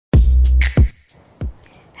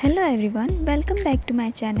Hello everyone, welcome back to my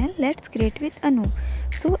channel Let's Create with Anu.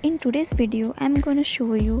 So in today's video I'm gonna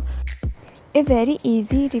show you a very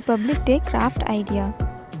easy Republic Day craft idea.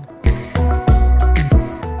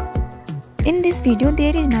 In this video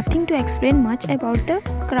there is nothing to explain much about the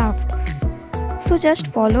craft. So just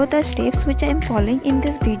follow the steps which I am following in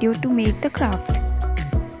this video to make the craft.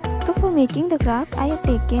 So for making the craft I have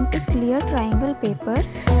taken a clear triangle paper,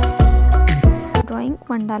 drawing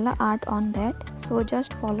mandala art on that. So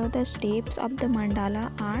just follow the steps of the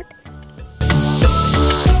mandala art.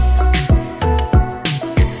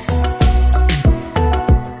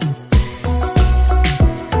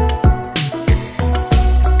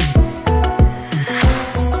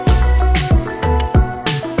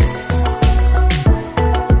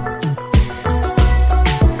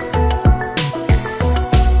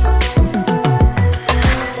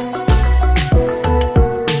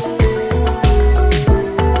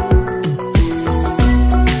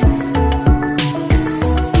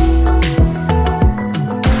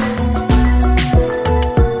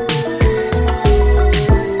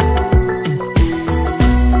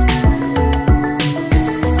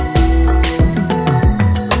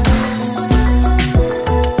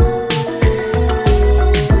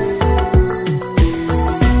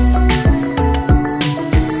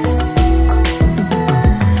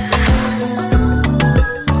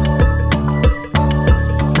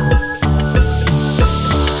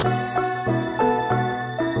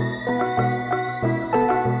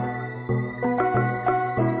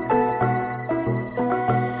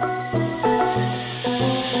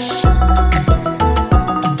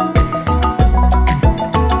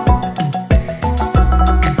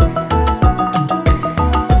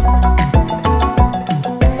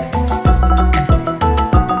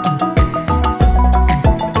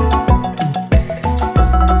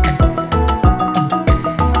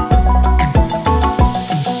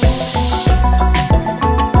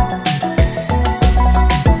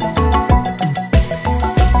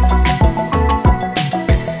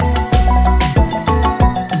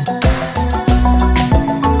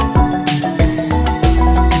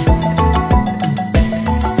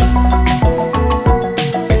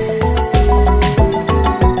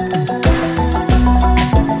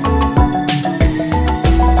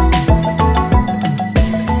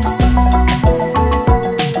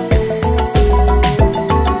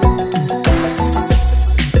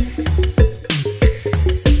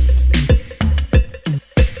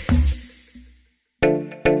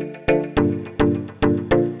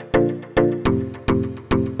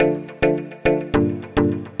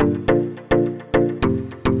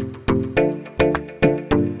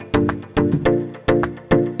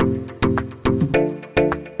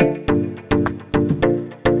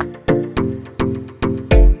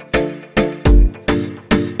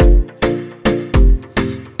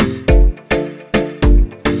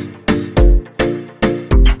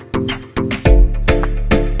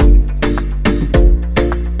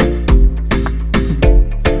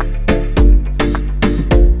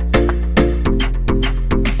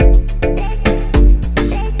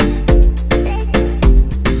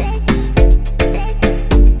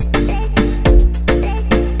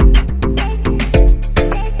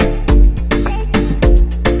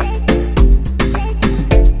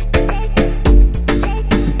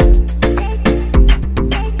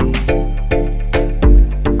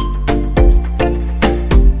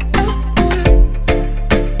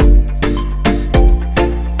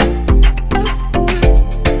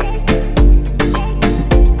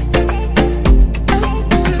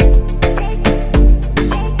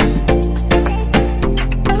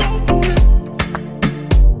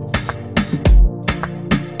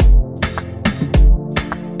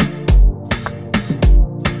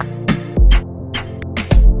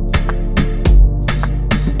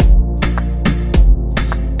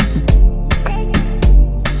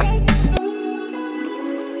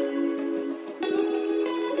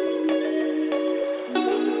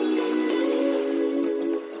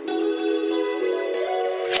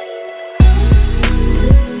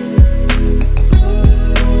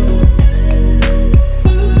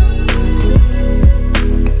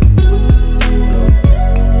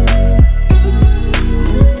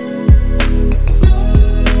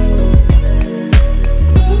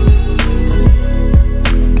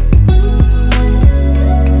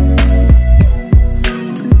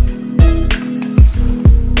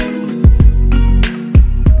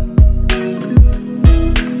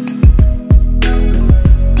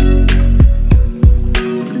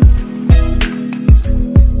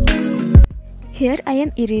 Here I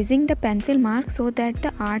am erasing the pencil mark so that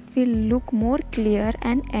the art will look more clear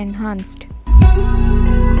and enhanced.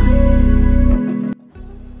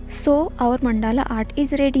 our mandala art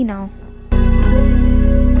is ready now.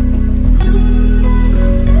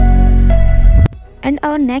 And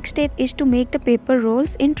our next step is to make the paper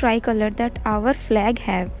rolls in tricolor that our flag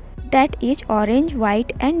have. That is orange,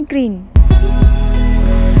 white and green.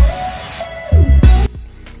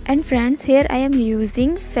 And friends, here I am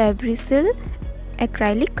using Fabrisil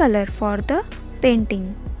acrylic color for the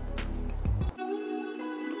painting.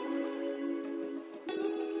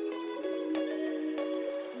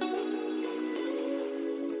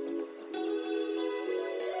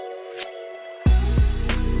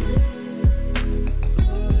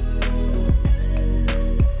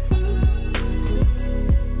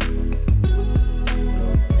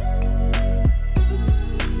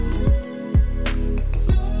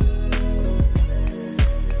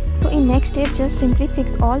 In next step, just simply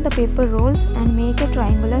fix all the paper rolls and make a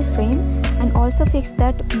triangular frame, and also fix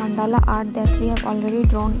that mandala art that we have already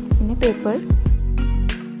drawn in a paper.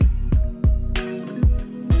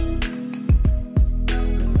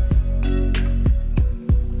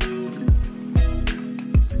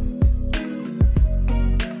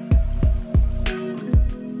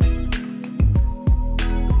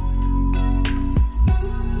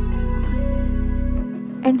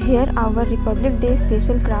 And here our Republic Day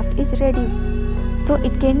special craft is ready. So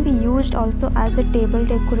it can be used also as a table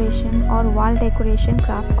decoration or wall decoration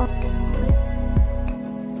craft.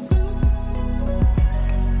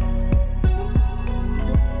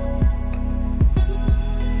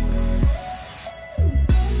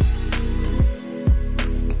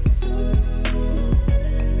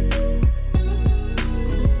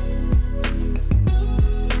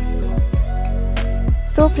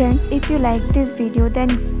 So friends, if you like this video, then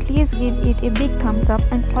please give it a big thumbs up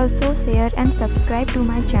and also share and subscribe to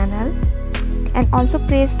my channel, and also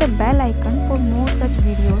press the bell icon for more such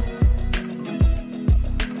videos.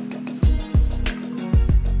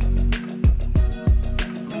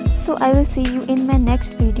 So I will see you in my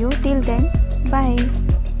next video. Till then, bye.